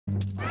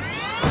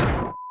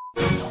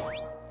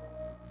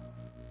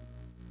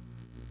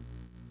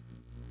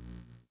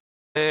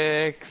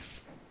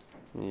Alex.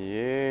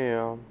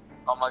 Yeah.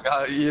 Oh my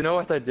god, you know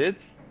what I did?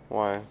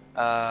 Why?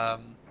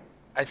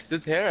 I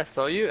stood here, I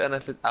saw you, and I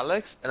said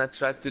Alex, and I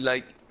tried to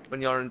like,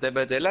 when you're in Dead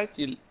by Daylight,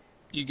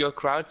 you go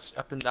crouch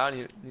up and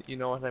down, you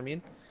know what I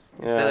mean?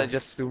 Instead I Yeah.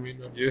 just zoom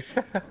in on you.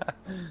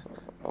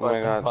 Oh What my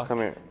the god, fuck? come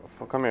here.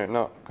 Come here.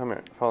 No, come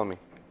here. Follow me.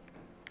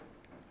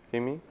 See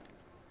me?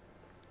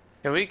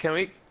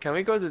 Can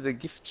we go to the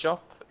gift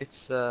shop?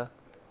 It's okay,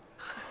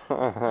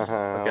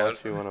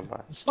 What you wanna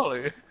buy? I'll follow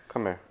you.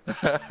 Come here.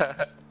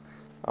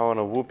 I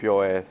wanna whoop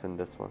your ass in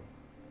this one.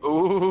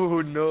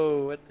 Oh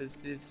no, what is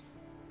this?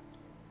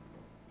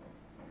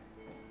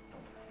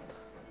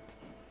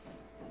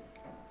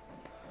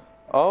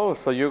 Oh,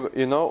 so you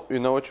know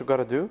what you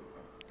gotta do?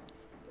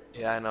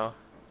 Yeah, I know.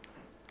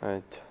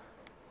 Right.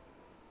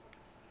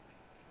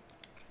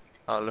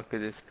 Oh, look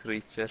at this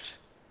creature.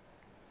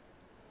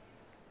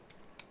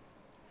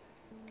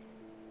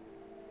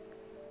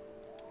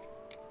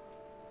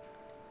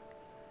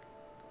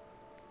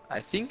 I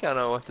think I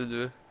know what to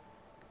do.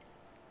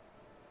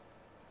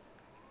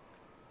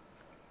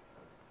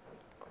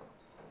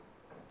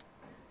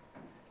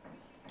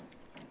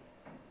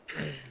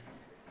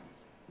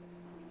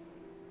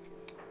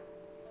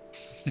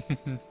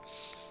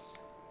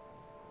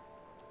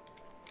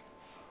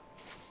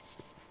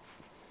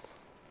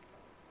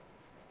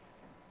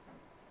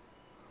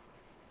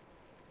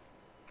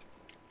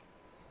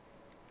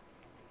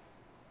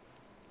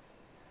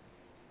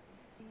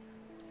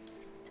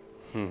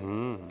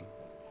 Hmm.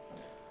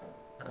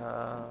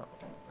 Uh,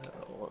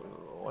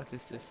 what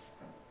is this?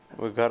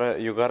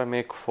 You gotta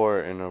make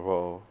 4 in a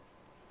row.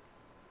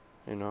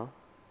 You know?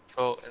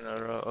 4 in a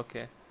row,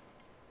 okay.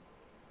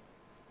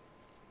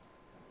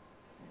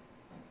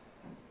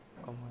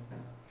 Oh my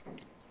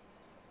god.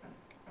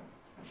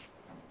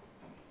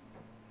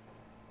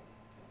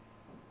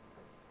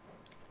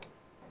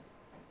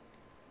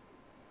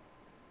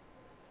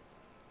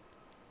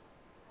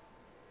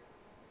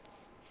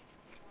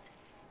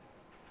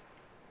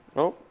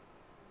 Oh,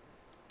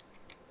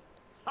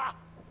 Ha!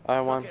 I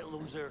Suck won. it,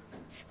 loser.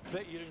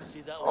 Bet you didn't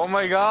see that Oh one.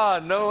 my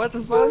god, no, what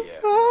the fuck? Yeah.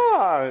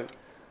 Ah,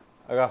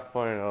 I got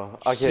 4 in a row.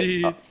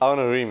 Okay, Shit. I want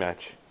a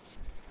rematch.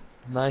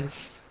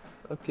 Nice.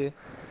 Okay.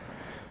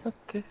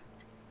 Okay.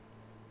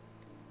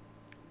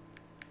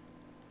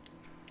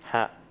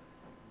 Ha.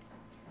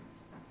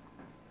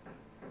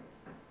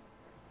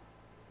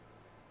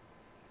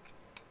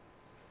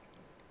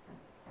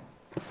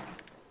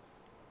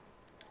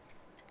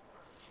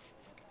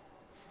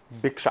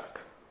 Big shock.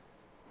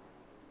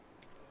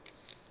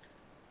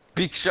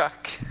 Big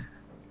shock.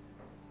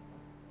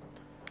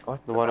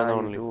 What The one and are you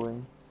only.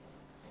 doing?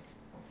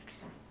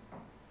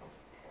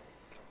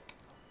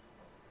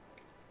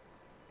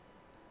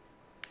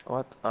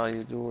 What are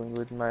you doing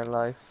with my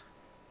life?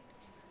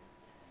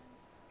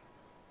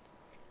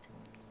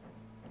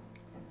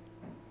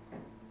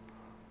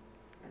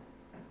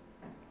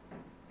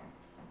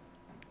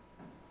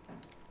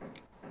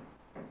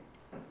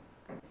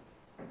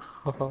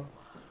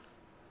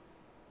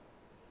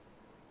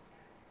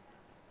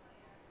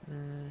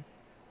 Mm,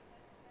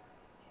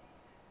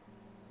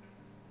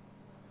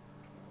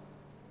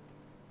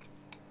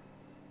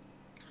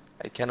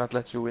 I cannot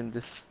let you win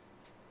this.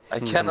 I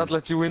cannot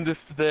let you win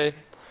this today.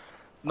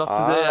 Not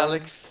today, Ah.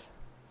 Alex.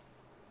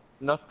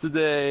 Not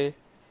today.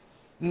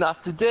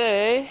 Not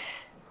today.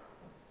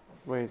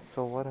 Wait,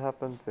 so what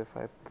happens if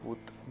I put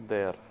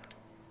there?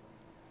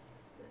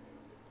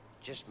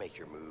 Just make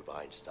your move,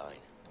 Einstein.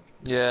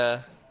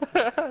 Yeah.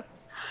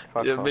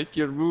 Fuck Yeah, off. make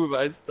your move,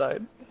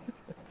 Einstein.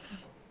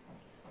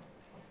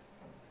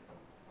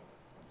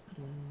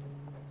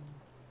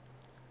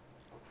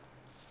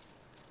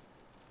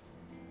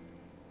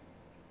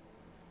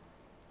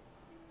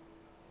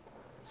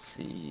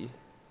 See.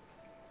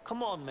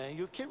 Come on, man.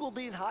 Your kid will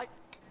be in high.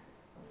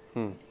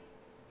 Hmm.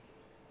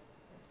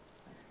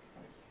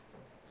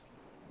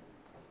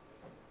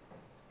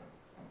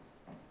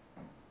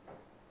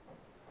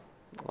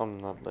 I'm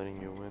not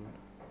letting you win.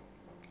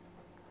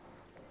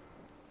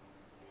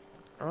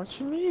 What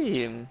you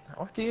mean?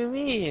 What do you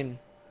mean?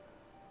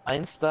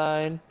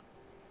 Einstein?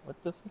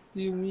 What the fuck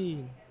do you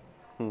mean?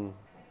 Hmm.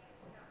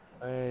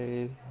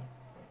 I...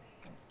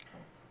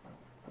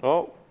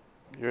 Oh,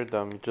 you're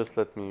dumb. You just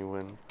let me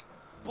win.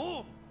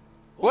 Boom!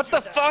 Who's What your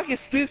the dad? fuck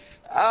is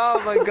this?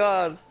 Oh my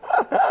god.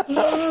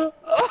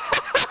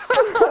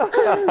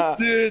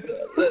 Dude,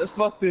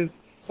 fuck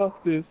this.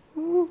 Fuck this.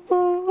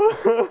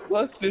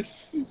 Fuck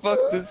this. Fuck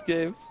this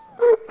game.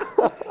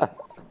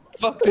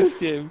 Fuck this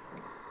game.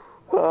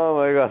 Oh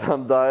my god,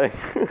 I'm dying.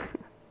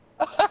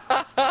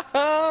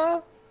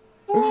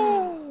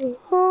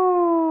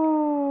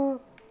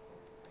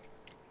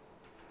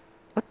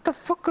 What the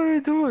fuck are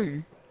you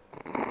doing?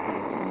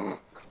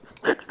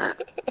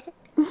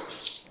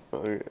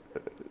 Okay.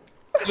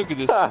 Look at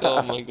this.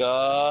 Oh my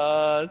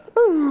god.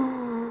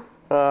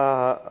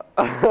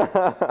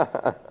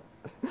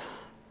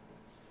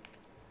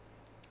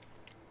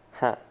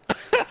 Ha.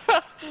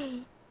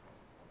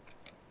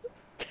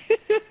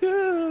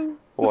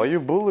 Why you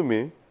bully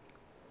me?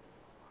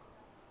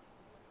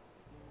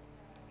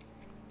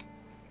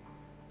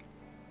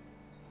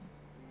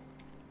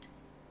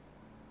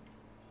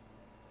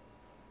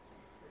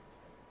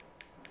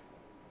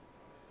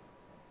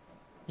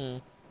 Hmm.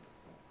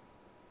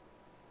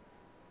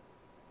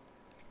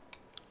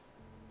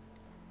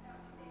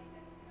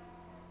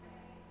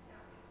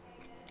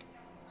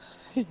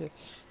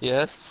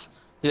 Yes,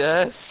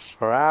 yes.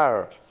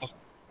 Rawr.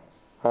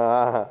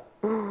 Ah.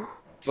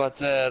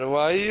 Pater,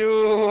 why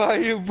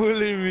you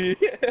bully me?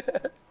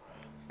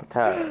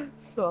 Patar.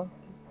 So,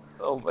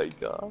 oh my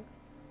god.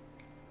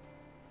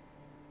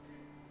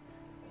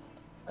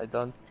 I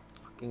don't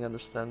fucking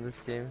understand this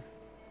game.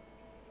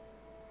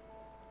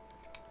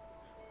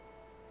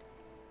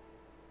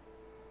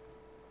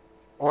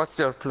 What's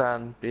your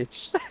plan,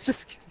 bitch?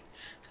 Just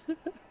kidding.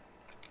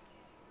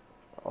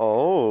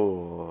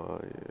 Oh,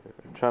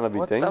 you're trying to be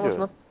What? That was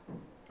not.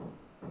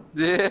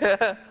 dangerous.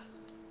 Yeah.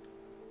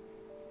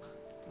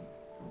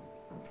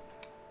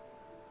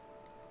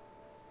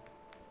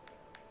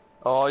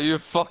 Oh, you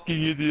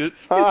fucking idiot.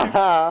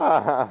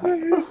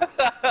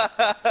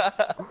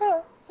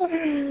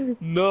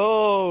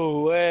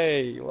 No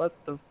way. What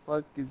the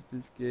fuck is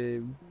this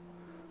game?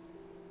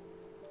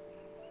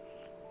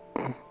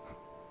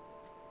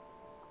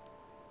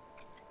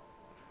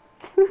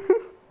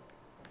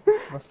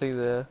 Nothing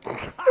there.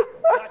 Gotcha.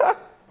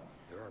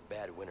 There are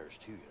bad winners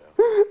too, you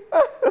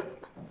know.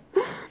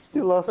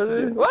 You lost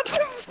again. What the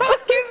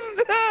fuck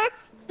is that?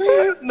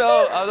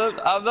 No,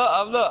 I'm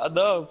not,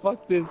 no,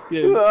 fuck this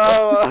game.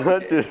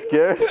 No, you're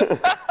scared. Look,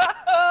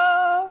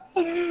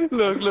 You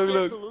scared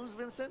look, to lose,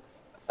 Vincent?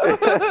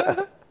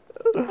 look.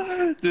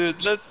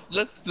 Dude,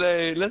 let's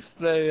play, let's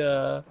play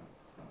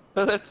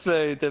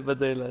Dead by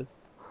Daylight.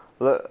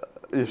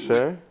 You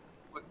sure?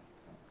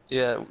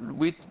 Yeah,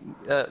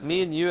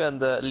 me and you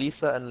and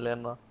Lisa and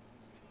Lena.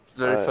 It's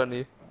very Uh,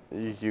 funny.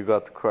 you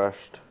got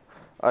crushed.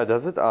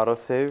 Does it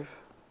autosave?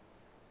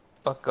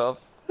 Fuck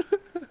off.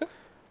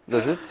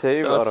 Does it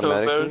save That was so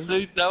automatically?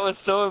 embarrassing. That was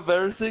so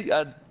embarrassing.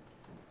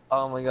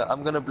 Oh my god,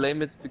 I'm gonna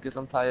blame it because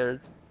I'm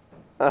tired.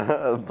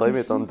 Blame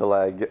it on the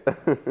lag.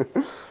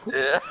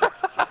 Yeah.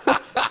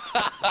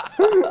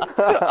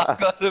 I'm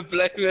gonna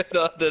blame it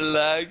on the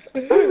lag.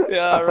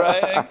 Yeah,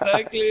 right,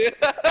 exactly.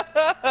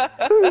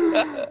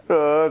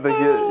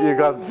 You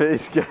got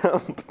face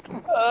camped.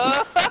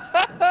 I'm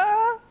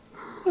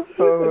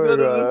Oh my gonna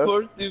god.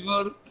 report you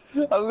for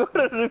I'm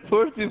gonna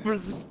report you for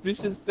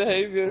suspicious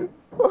behavior.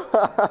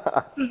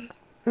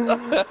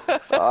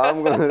 I'm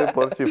gonna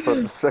report you for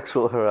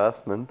sexual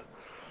harassment.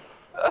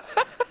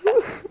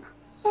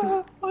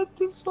 What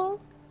the fuck?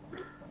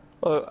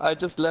 Oh, I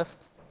just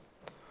left.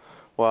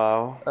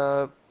 Wow.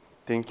 Uh,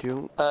 Thank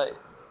you.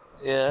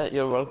 yeah,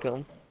 you're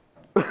welcome.